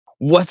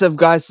What's up,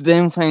 guys? Today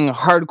I'm playing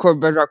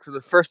Hardcore Bedrock for the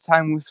first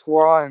time with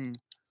Squirrel, and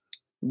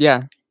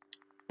yeah,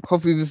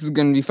 hopefully this is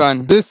gonna be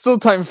fun. There's still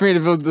time for me to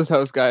build this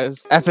house,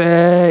 guys.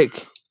 Epic!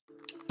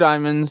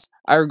 Diamonds.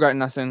 I regret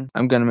nothing.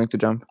 I'm gonna make the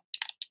jump.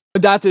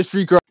 That's a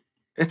SHRIEKER.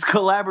 It's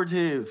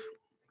collaborative.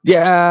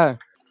 Yeah!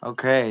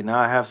 Okay, now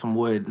I have some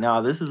wood.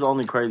 Now, this is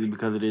only crazy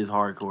because it is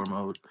hardcore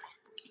mode.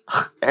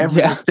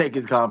 Every mistake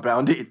is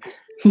compounded.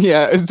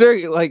 Yeah, is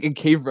there like a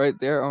cave right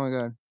there? Oh my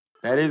god.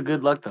 That is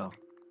good luck, though.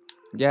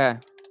 Yeah.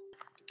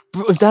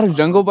 Bro, is that a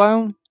jungle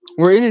biome?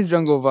 We're in a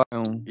jungle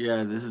biome.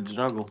 Yeah, this is the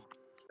jungle.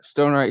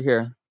 Stone right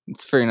here.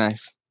 It's very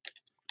nice.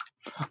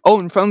 Oh,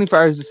 and friendly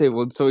fire is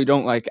disabled, so we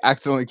don't like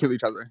accidentally kill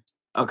each other.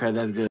 Okay,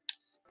 that's good.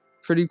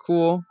 Pretty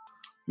cool.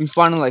 We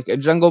spawn in like a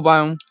jungle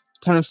biome.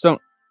 Ton of stone.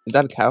 Is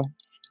that a cow?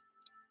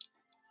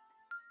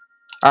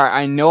 Alright,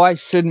 I know I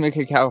should make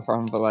a cow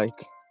farm, but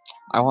like,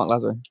 I want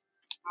leather.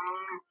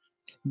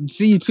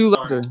 See, 2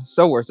 leather.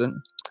 So worth it.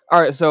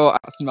 Alright, so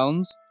some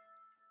melons.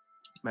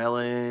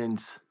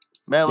 Melons.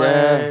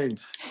 Melons.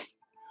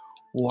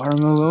 Yeah.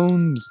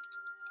 Watermelons.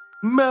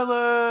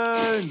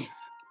 Melons.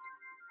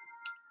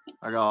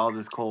 I got all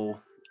this coal.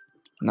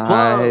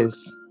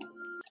 Nice.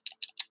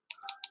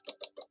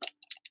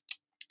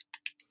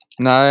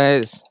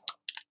 Nice.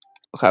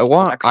 Okay, I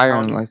want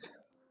iron, like...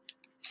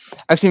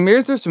 Actually,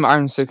 maybe there's some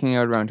iron sticking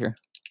out around here.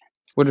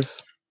 What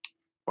if...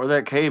 Or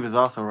that cave is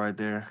also right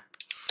there.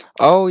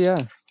 Oh, yeah.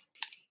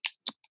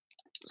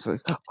 It's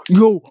like...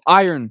 Yo,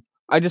 iron!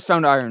 I just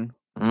found iron.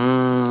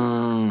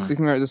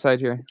 Sticking right at the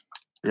side here.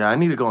 Yeah, I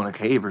need to go in a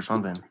cave or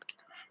something.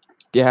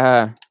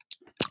 Yeah.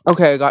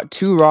 Okay, I got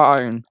 2 raw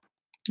iron.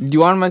 Do you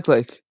want to make,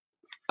 like,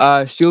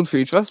 shield for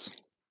each of us?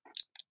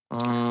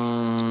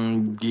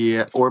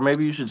 Yeah. Or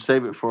maybe you should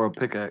save it for a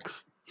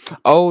pickaxe.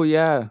 Oh,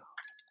 yeah.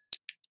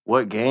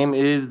 What game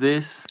is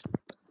this?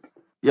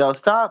 Yo,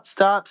 stop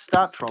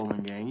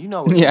trolling, gang. You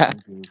know what Yeah.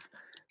 game this is.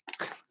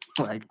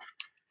 Like,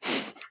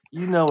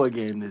 you know what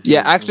game this is.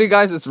 Yeah, actually,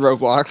 guys, it's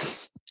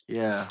Roblox.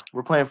 Yeah,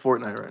 we're playing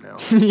Fortnite right now.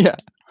 Yeah.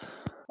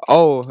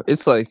 Oh,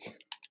 it's like...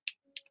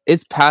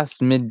 It's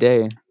past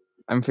midday.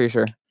 I'm pretty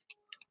sure.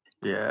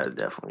 Yeah, it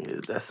definitely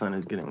is. That sun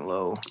is getting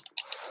low.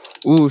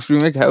 Ooh, should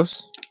we make a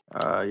house?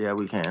 Yeah,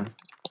 we can.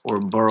 Or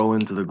burrow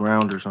into the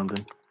ground or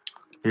something.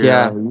 Here,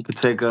 Yeah. You could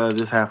take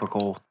this half a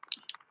coal.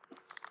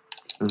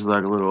 This is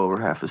like a little over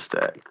half a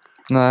stack.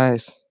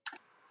 Nice.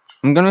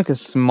 I'm gonna make a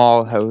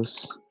small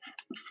house.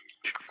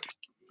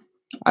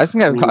 I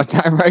think I've got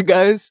time, right,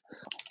 guys?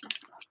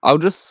 I'll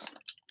just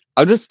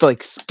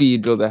like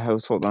speed build a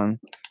house. Hold on.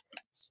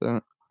 So,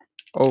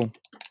 oh.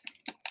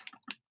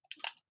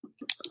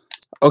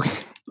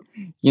 Okay.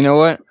 You know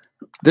what?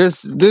 There's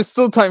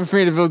still time for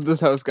me to build this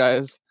house,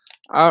 guys.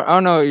 I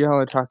don't know what y'all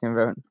are talking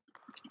about.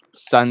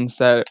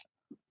 Sunset.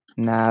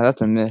 Nah,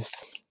 that's a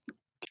miss.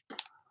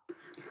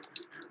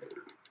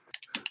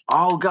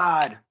 Oh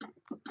God!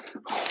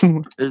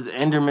 There's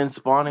Enderman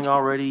spawning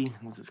already.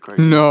 This is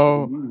crazy.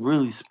 No. You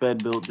really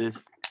sped built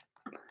this.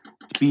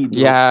 Speed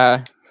built.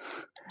 Yeah.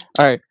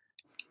 All right.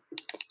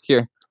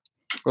 Here.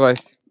 Like,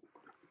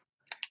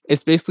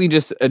 it's basically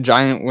just a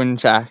giant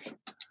wind shack.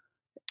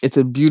 It's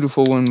a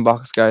beautiful wooden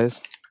box,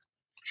 guys.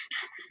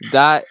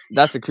 That's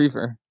a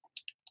creeper.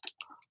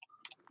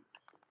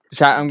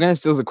 Chat, I'm gonna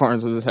steal the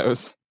corners of this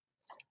house.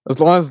 As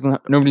long as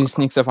nobody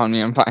sneaks up on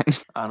me, I'm fine.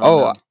 I don't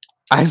know.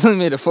 I actually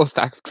made a full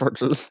stack of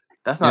torches.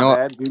 That's not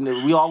bad.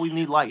 We always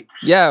need light.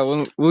 Yeah,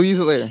 we'll use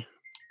it later.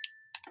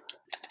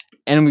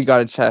 And we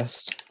got a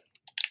chest.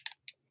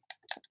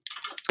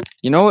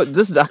 You know what?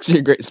 This is actually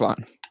a great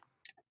spawn.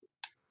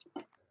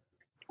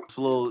 It's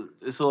a little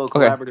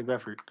collaborative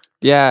effort.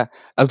 Yeah,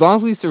 as long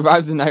as we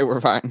survive the night, we're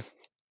fine.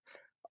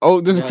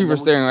 Oh, there's a creeper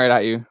staring right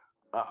at you.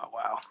 Oh,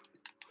 wow.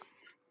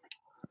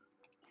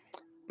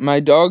 My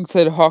dog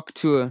said hawk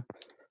to a...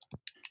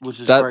 Which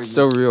is That's crazy.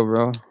 so real,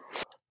 bro.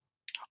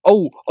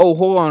 Oh,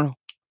 hold on.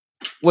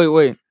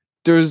 Wait.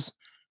 There's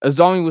a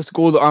zombie with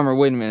gold armor.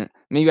 Wait a minute.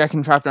 Maybe I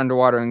can trap it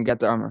underwater and get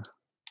the armor.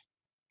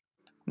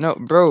 No,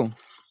 bro.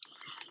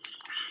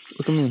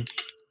 Look at me.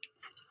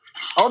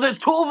 Oh, there's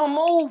 2 of them.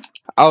 Move.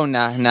 Oh,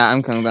 nah,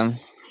 I'm killing them.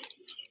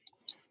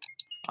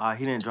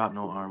 He didn't drop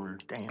no armor.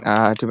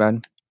 Damn. Too bad.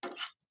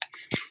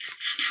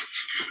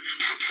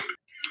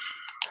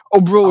 Oh,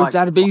 bro, is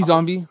that a baby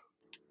zombie?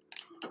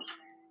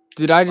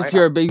 Did I just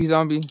hear a baby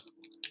zombie?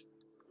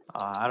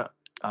 I don't.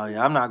 Oh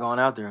yeah, I'm not going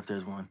out there if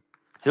there's one.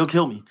 He'll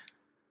kill me.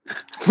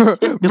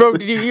 Bro,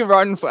 did you eat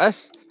rotten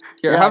flesh?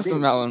 Here, have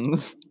some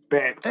melons.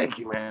 Thank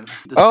you, man.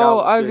 Oh,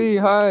 Ivy,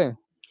 hi.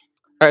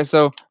 Alright,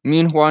 so me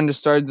and Juan just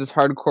started this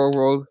hardcore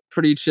world.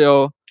 Pretty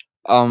chill.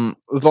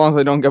 As long as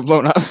I don't get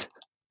blown up.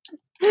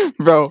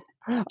 Bro,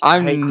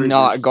 I'm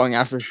not going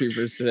after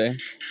creepers today.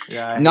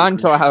 Yeah. Not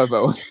until I have a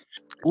bow.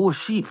 Ooh, a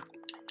sheep.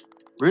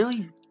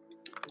 Really?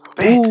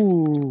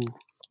 Ooh.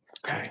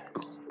 Okay.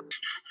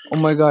 Oh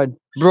my god.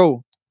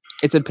 Bro,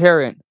 it's a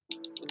parrot.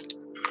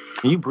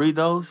 Can you breed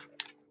those?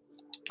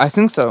 I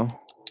think so.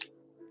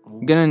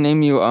 I'm gonna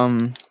name you,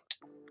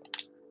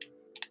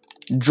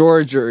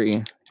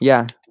 JORGERY.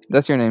 Yeah,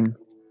 that's your name.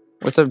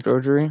 What's up,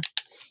 JORGERY?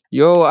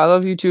 Yo, I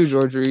love you too,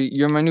 Georgery.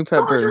 You're my new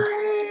pet bird.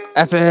 JORGERY!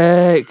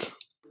 Epic!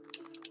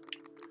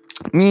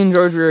 Me and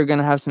Georgery are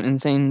gonna have some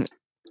insane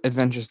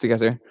adventures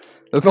together.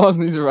 As long as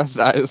neither of us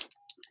dies.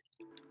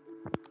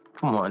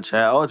 Come on,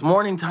 chat. Oh, it's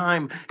morning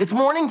time. It's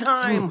morning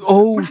time.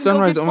 Oh, We should go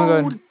sunrise. get Oh my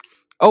god. food.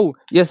 Oh,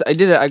 yes, I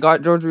did it. I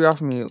got Georgery off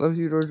me. Love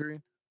you,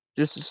 Georgery.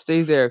 Just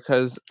stay there,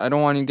 because I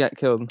don't want you to get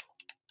killed.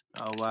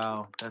 Oh,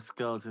 wow. That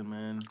skeleton,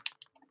 man.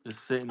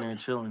 Just sitting there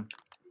chilling.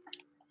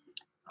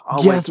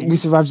 Oh, wait. Yes, we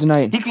survived the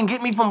night. He can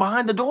get me from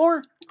behind the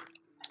door?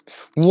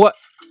 What?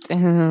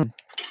 Damn.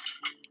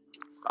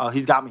 Oh,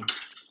 he's got me.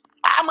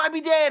 I might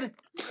be dead.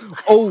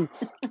 Oh.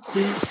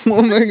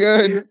 Oh my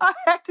god. I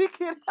had to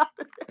get out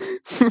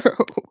of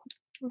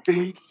Bro.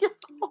 there.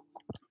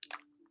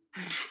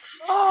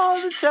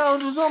 Oh, the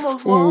challenge was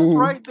almost lost Ooh.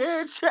 right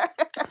there,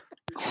 chat.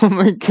 Oh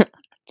my god.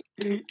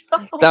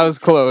 That was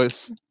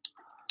close.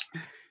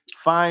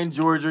 Find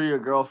Georgery a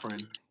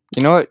girlfriend.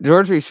 You know what?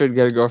 Georgery should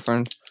get a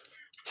girlfriend.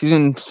 She's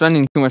been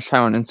spending too much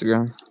time on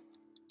Instagram.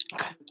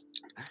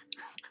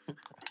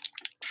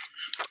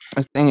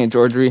 Dang it,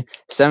 Georgery.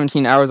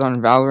 17 hours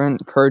on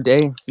Valorant per day.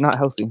 It's not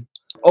healthy.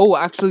 Oh,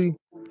 actually,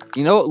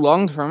 you know what?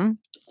 Long term,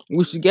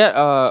 we should get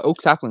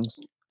oak saplings.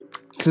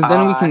 Because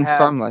then we can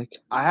farm, like...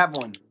 I have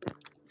one.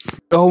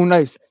 Oh,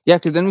 nice. Yeah,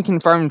 because then we can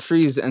farm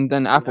trees and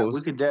then apples.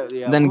 We could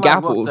we then might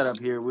as well gapples. set up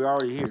here. We're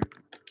already here.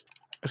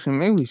 Actually,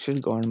 maybe we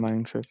should go on a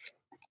mining trip.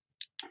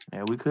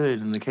 Yeah, we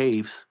could in the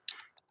caves.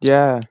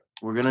 Yeah.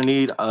 We're gonna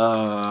need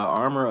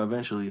armor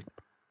eventually.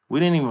 We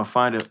didn't even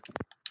find it.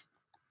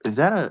 Is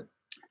that a...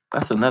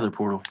 That's another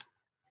portal.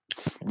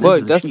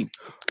 What? That's... Sheep.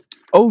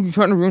 Oh, you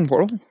found a ruined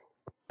portal?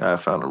 I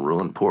found a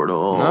ruined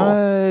portal.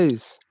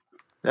 Nice.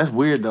 That's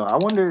weird though. I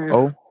wonder if...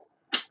 Oh.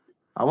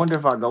 I wonder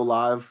if I go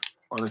live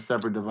on a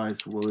separate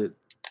device, will it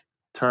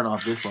turn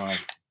off this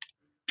live?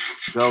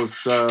 Go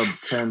sub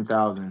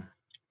 10,000.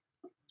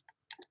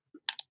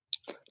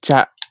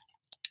 Chat.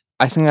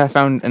 I think I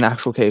found an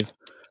actual cave.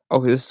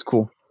 Okay, this is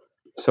cool.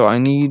 So I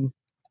need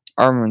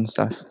armor and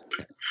stuff.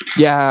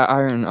 Yeah,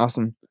 iron.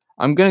 Awesome.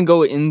 I'm gonna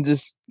go in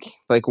this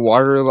like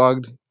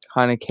waterlogged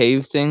kind of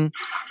cave thing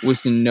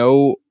with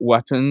no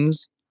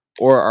weapons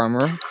or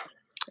armor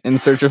in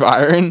search of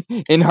iron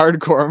in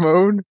hardcore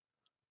mode.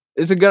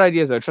 It's a good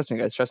idea though. Trust me,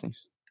 guys. Trust me.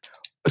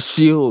 A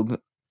shield.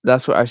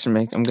 That's what I should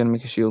make. I'm gonna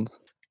make a shield.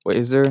 Wait,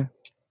 is there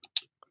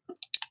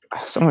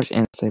so much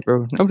andesite,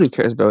 bro? Nobody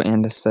cares about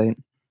andesite.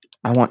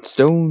 I want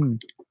stone.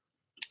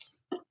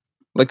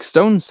 Like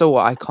stone's so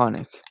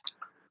iconic.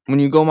 When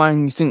you go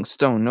mine, you think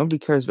stone. Nobody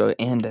cares about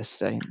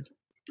andesite.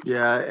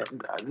 Yeah,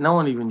 no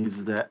one even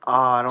uses that. Oh,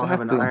 I don't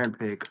have an iron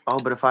pick. Oh,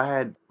 but if I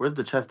had... Where's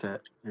the chest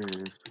at? Here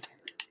it is.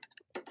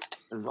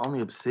 There's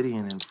only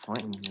obsidian and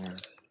flint in here.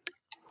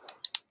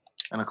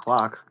 And a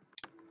clock.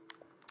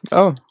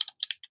 Oh.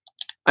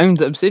 I mean,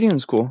 the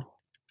obsidian's cool.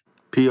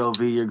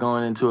 POV, you're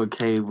going into a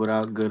cave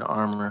without good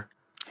armor.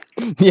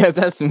 Yeah,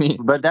 that's me.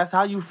 But that's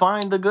how you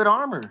find the good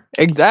armor.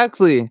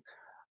 Exactly.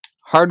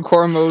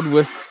 Hardcore mode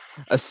with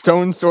a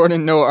stone sword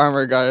and no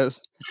armor,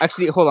 guys.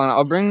 Actually, hold on.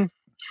 I'll bring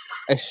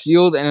a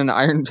shield and an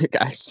iron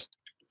pickaxe.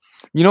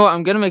 You know what?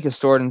 I'm gonna make a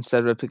sword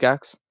instead of a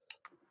pickaxe.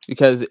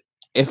 Because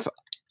if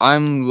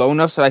I'm low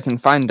enough so I can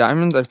find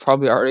diamonds, I've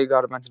probably already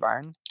got a bunch of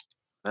iron.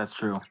 That's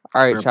true.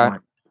 Alright,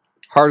 chat.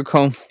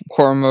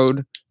 Hardcore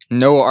mode,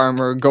 no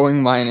armor,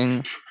 going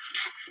mining.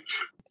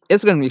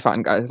 It's gonna be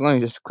fun, guys. Let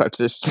me just clutch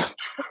this.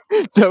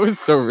 That was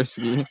so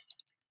risky.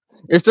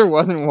 If there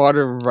wasn't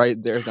water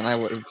right there, then I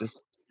would have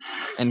just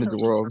ended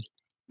the world.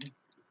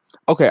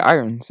 Okay,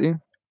 iron, see?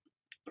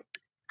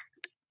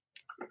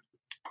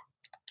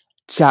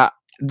 Chat,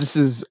 this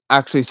is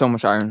actually so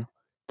much iron.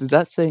 Does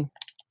that say?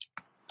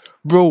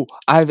 Bro,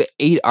 I have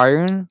 8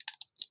 iron.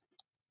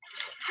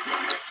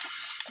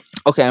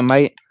 Okay, I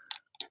might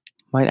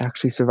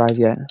actually survive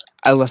yet.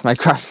 I left my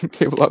crafting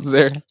table up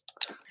there.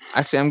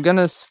 Actually, I'm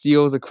gonna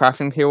steal the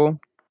crafting table,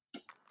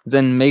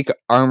 then make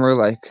armor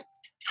like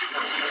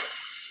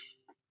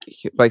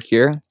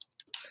here.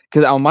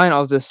 Because I'll mine,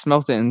 I'll just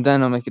smelt it, and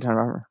then I'll make a ton of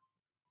armor.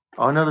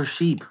 Oh, another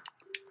sheep.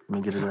 Let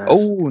me get it.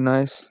 Oh,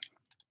 nice.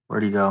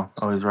 Where'd he go?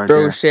 Oh, he's right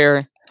there. Bro,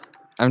 share.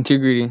 I'm too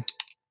greedy.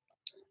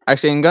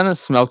 Actually, I'm gonna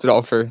smelt it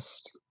all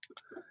first.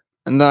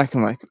 And then I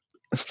can, like,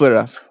 split it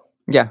up.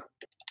 Yeah.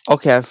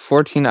 Okay, I have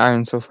 14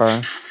 iron so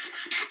far.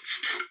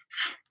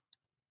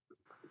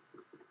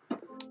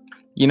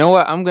 You know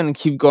what? I'm gonna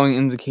keep going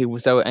in the cave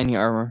without any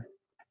armor.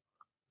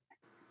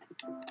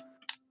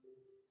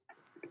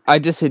 I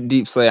just hit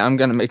Deepslate. I'm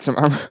gonna make some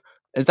armor.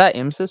 Is that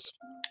Amethyst?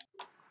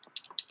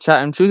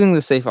 Chat, I'm choosing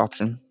the safe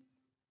option.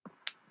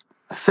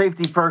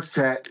 Safety first,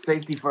 chat.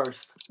 Safety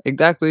first.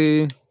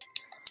 Exactly.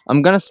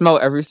 I'm gonna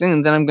smelt everything,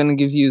 and then I'm gonna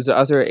give you the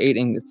other 8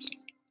 ingots.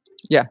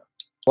 Yeah.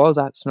 While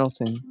that's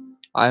smelting,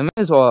 I might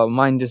as well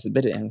mine just a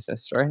bit of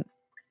amethyst, right?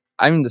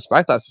 I mean, the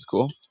spyglass is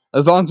cool.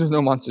 As long as there's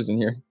no monsters in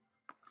here.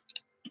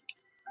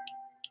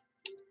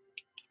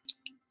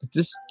 Is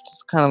this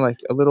just kind of like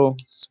a little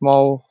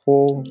small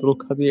hole, little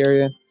cubby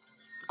area?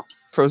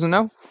 Frozen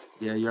now?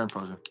 Yeah, you're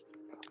unfrozen.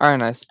 Alright,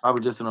 nice.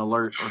 Probably just an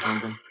alert or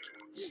something.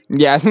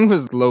 Yeah, I think it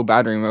was low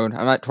battery mode.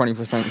 I'm at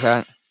 20%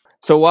 cat.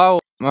 So while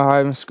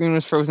my screen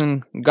was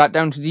frozen, got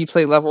down to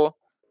Deepslate level,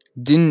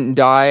 didn't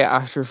die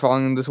after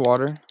falling in this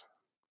water.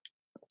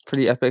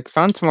 Pretty epic.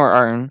 Found some more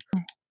iron.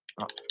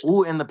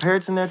 Ooh, and the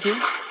parrot's in there too?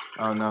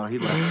 Oh no, he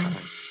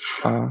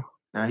left.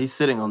 Now he's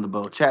sitting on the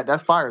boat. Chat,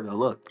 that's fire though.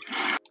 Look.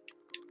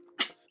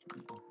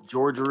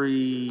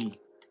 JORGERY.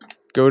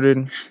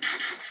 Goated.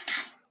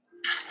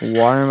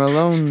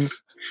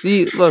 Watermelons.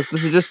 See, look,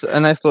 this is just a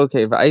nice little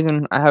cave. I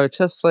have a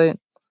chest plate,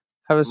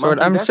 have a sword.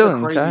 Monkey, I'm that's chilling,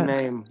 a crazy chat.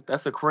 name.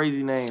 That's a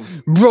crazy name.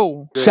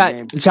 Bro, Good chat,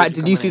 name.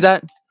 did you see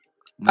that?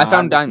 Nah, I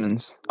found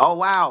diamonds. Oh,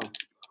 wow.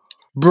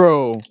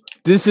 Bro,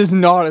 this is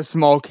not a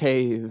small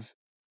cave.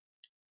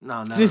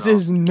 No, not This at all.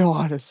 is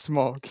not a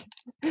small cave.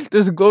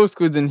 There's glow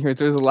squids in here.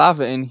 There's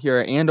lava in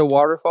here and a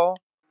waterfall.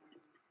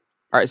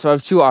 Alright, so I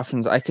have two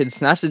options. I could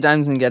snatch the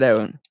diamonds and get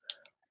out.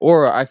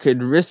 Or I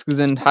could risk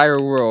the entire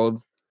world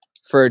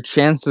for a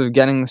chance of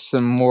getting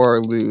some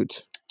more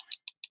loot.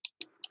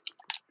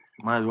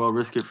 Might as well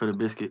risk it for the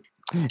biscuit.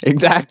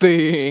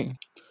 Exactly.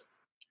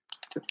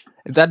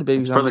 Is that a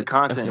baby zombie? For the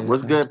content. Okay,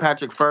 What's good,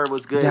 Patrick Fur?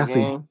 What's good,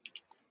 exactly. gang?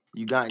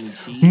 You got any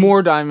cheese?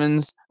 More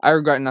diamonds. I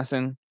regret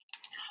nothing.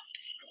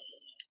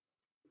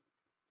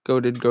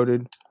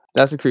 Goated.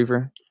 That's a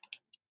creeper.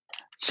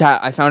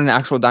 Chat, I found an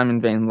actual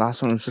diamond vein.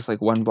 Last one was just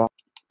like 1 block.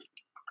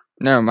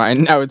 Never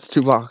mind. Now it's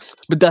 2 blocks.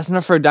 But that's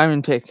enough for a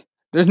diamond pick.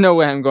 There's no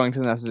way I'm going to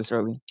the nest this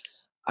early.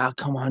 Ah,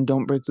 come on.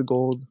 Don't break the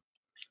gold.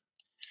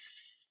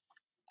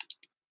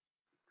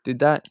 Did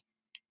that?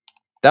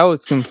 That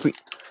was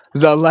complete.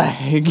 The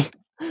lag.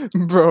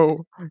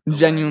 Bro.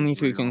 Genuinely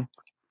tweaking.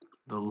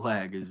 The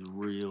lag is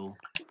real.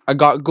 I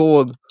got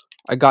gold.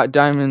 I got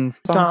diamonds.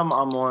 Time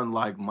I'm on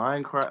like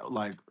Minecraft,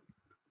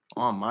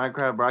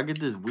 bro, I get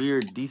this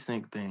weird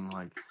desync thing,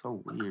 like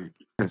so weird.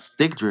 A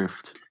stick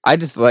drift. I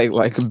just like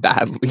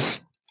badly.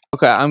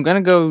 Okay, I'm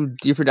gonna go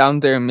deeper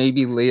down there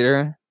maybe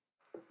later.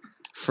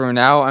 For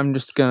now, I'm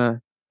just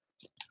gonna.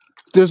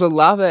 There's a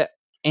lava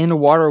and a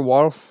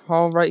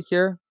waterfall right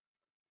here.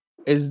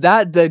 Is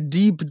that the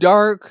deep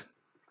dark?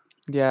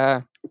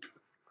 Yeah.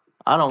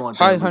 I don't want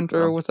that. Hi,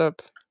 Hunter. What's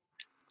up?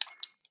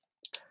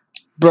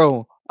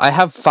 Bro, I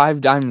have 5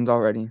 diamonds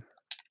already.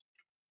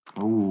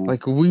 Ooh.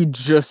 Like, we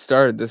just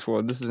started this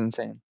world. This is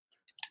insane.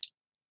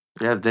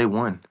 Yeah, it's day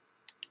 1.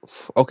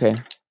 Okay.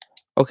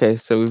 Okay,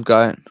 so we've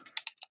got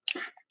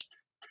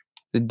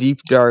the deep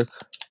dark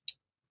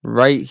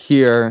right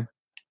here.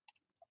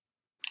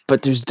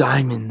 But there's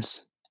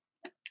diamonds.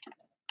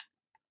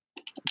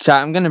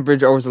 Chat, I'm gonna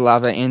bridge over the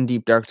lava and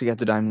deep dark to get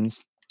the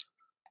diamonds.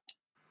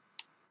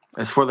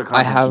 It's for the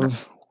content.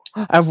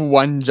 I have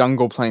 1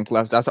 jungle plank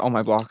left. That's all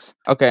my blocks.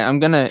 Okay, I'm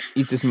gonna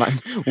eat this mutton.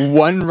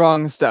 1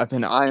 wrong step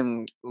and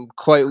I'm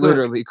quite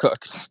literally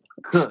cooked.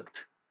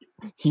 Cooked.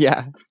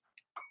 Yeah.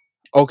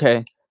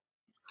 Okay.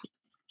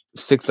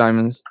 6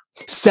 diamonds.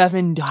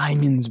 7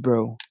 diamonds,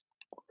 bro.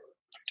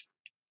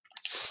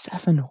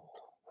 7.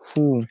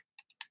 Ooh.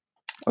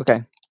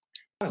 Okay.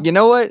 You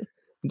know what?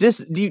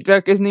 This deep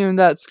dark isn't even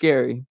that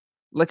scary.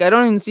 Like, I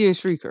don't even see a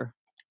shrieker.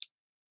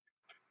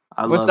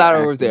 What's that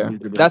over there?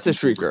 That's a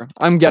shrieker.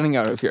 I'm getting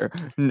out of here.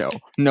 No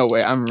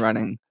way. I'm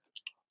running.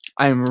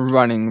 I'm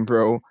running,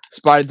 bro.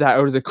 Spotted that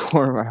out of the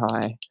corner of my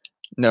eye.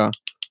 No,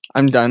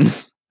 I'm done.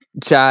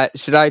 Chat,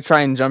 should I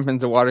try and jump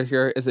into water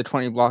here? It's a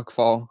 20 block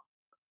fall.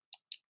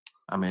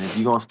 I mean, if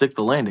you're gonna stick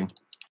the landing.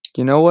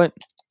 You know what?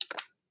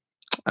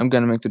 I'm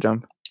gonna make the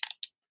jump.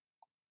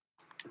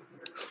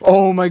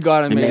 Oh my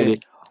god, I made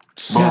it.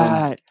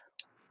 Chat.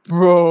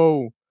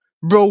 Bro,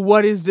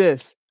 what is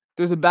this?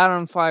 There's a bat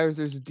on fires.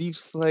 There's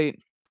Deepslate.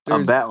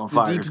 There's a bat on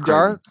fire. Deep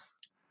dark.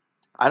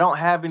 I don't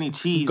have any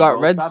cheese. Got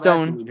bro.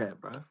 redstone.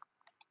 Bro.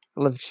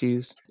 I love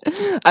cheese.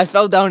 I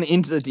fell down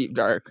into the deep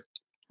dark.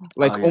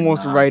 Like,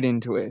 almost right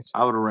into it.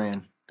 I would've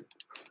ran.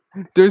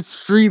 There's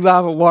 3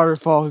 lava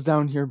waterfalls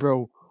down here,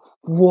 bro.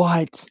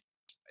 What?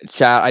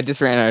 Chat, I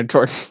just ran out of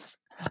torches.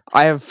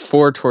 I have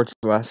 4 torches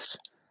left.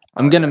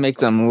 I'm gonna make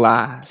them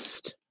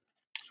last.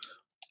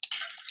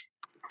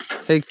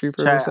 Hey,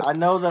 creeper, Chat, I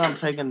know that I'm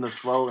taking the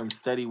slow and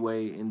steady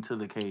way into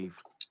the cave.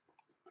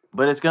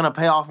 But it's gonna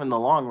pay off in the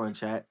long run,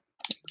 chat.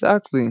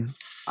 Exactly.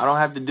 I don't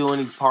have to do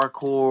any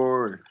parkour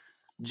or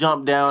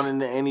jump down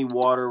into any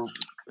water,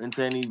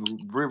 into any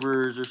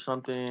rivers or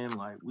something.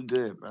 Like, we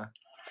good, bro.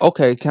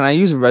 Okay, can I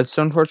use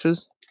redstone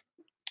torches?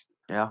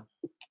 Yeah.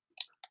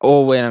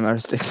 Oh, wait, I'm out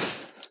of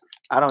sticks.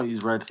 I don't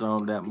use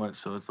redstone that much,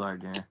 so it's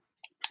like, yeah.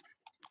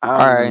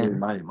 I don't even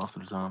light it most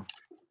of the time.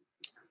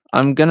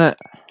 I'm gonna...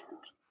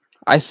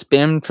 I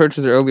spammed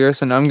torches earlier,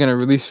 so now I'm gonna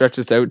really stretch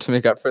this out to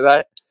make up for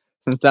that.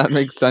 Since that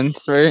makes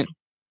sense, right?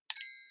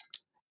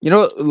 You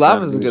know what?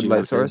 Lava's a good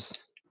light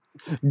source.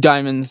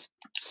 Diamonds.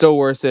 Still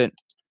worth it.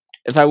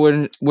 If I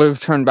would have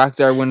turned back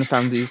there, I wouldn't have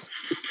found these.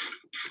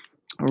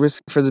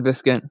 Risk for the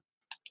biscuit.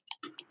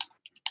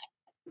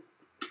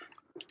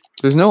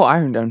 There's no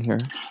iron down here.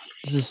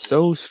 This is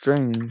so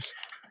strange.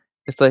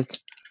 It's like...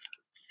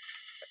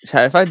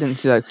 Chat, if I didn't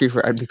see that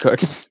creeper, I'd be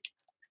cooked.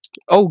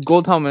 Oh,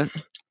 gold helmet.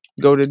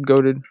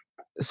 Goated.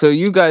 So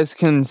you guys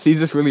can see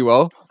this really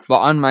well. but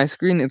on my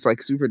screen it's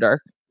like super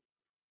dark.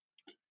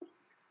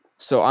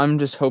 So I'm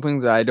just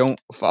hoping that I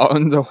don't fall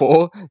in the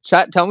hole.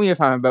 Chat, tell me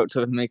if I'm about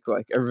to make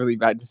like a really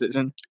bad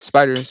decision.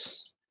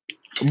 Spiders.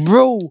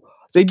 Bro,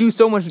 they do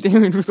so much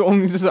damage with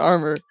only this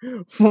armor.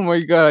 Oh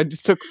my god, I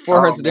just took 4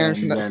 hearts of damage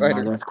from that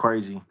spider. That's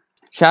crazy.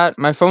 Chat,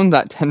 my phone's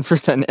at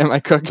 10%. Am I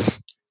cooked?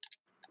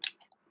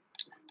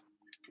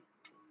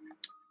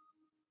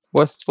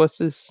 What's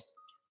this?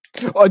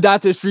 Oh,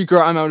 that's a Shrieker.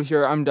 I'm out of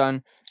here. I'm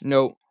done.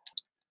 No.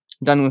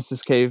 Done with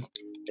this cave.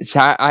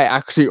 Chat, I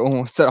actually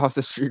almost set off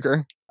the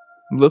Shrieker.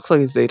 Looks like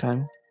it's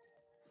daytime.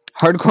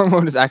 Hardcore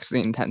mode is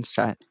actually intense,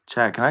 chat.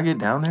 Chat, can I get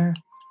down there?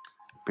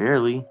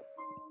 Barely.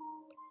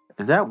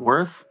 Is that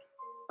worth?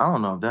 I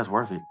don't know if that's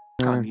worth it.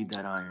 I need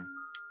that iron.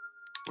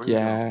 Where'd he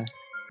go?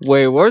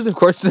 Wait, where's the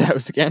course to the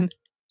house again?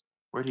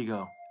 Where'd he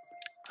go?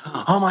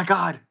 Oh my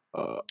god!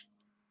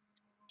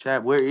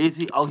 Chat, where is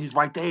he? Oh, he's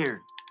right there.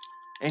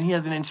 And he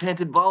has an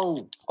enchanted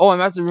bow. Oh, I'm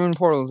at the ruined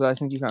portals that I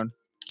think you found.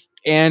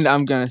 And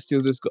I'm gonna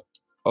steal this.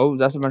 Oh,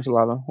 that's a bunch of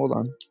lava. Hold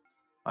on.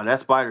 Oh,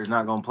 that spider's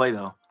not gonna play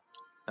though.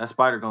 That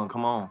spider gonna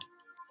come on.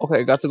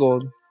 Okay, got the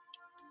gold.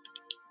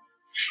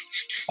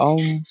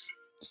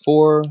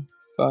 4,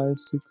 5,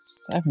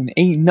 6, 7,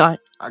 8, 9.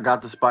 I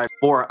got the spider.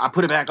 4. I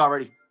put it back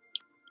already.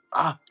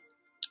 Ah,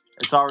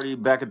 it's already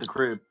back at the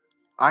crib.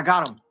 I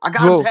got him. I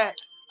got him, Pat.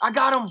 I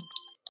got him.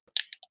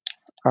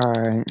 All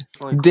right.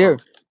 There.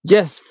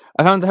 Yes,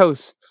 I found the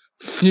house.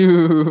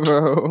 Phew,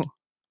 bro.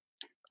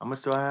 How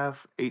much do I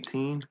have?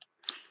 18.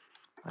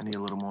 I need a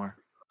little more.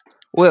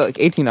 Wait, like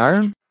 18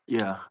 iron?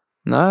 Yeah.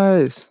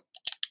 Nice.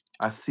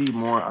 I see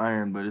more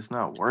iron, but it's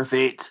not worth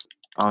it.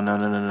 Oh no.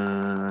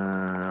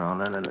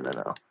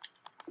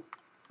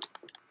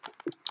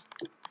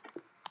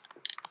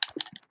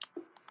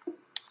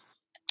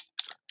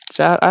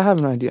 Chat, I have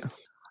an idea.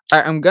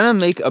 Alright, I'm gonna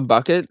make a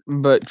bucket,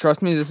 but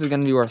trust me, this is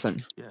gonna be worth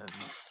it. Yeah,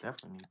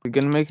 definitely. We're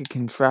gonna make a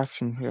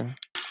contraption here.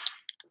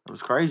 It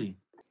was crazy.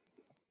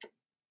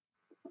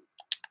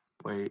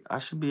 Wait, I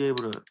should be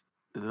able to.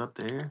 Is it up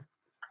there?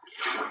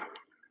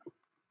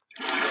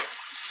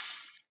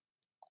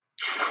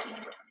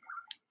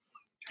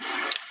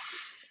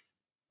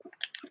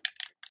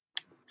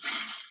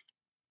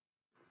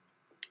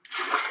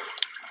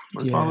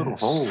 Where's my little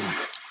hole?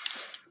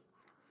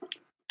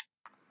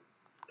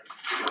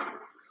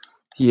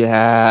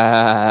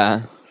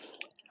 Yeah.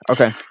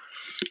 Okay.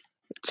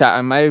 Chat,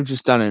 I might have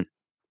just done it.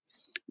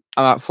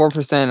 I'm at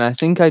 4%. I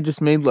think I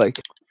just made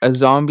like a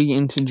zombie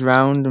into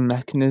drowned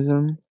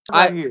mechanism.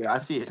 Right here. I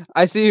see it.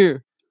 I see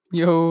you.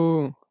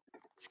 Yo.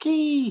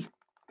 Ski.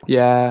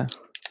 Yeah.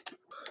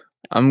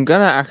 I'm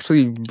gonna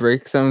actually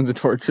break some of the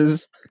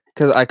torches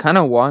because I kind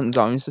of want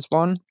zombies to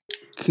spawn.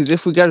 Because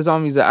if we get a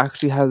zombie that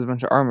actually has a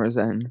bunch of armor,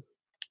 then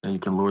you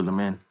can lure them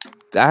in.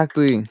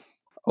 Exactly.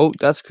 Oh,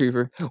 that's a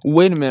creeper.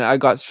 Wait a minute, I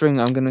got string.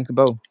 I'm gonna make a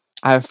bow.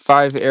 I have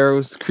 5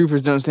 arrows.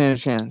 Creepers don't stand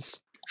a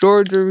chance.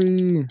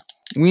 JORGERY.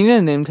 We need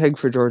a name tag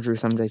for JORGERY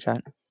someday,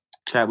 chat.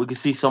 Chat, we can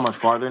see so much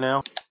farther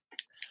now.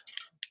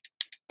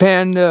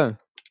 Panda.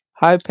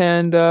 Hi,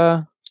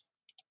 Panda.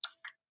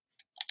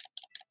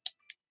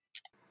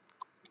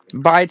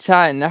 Bye,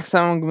 chat. Next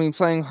time I'm gonna be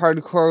playing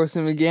hardcore with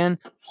him again.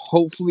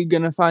 Hopefully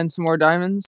gonna find some more diamonds.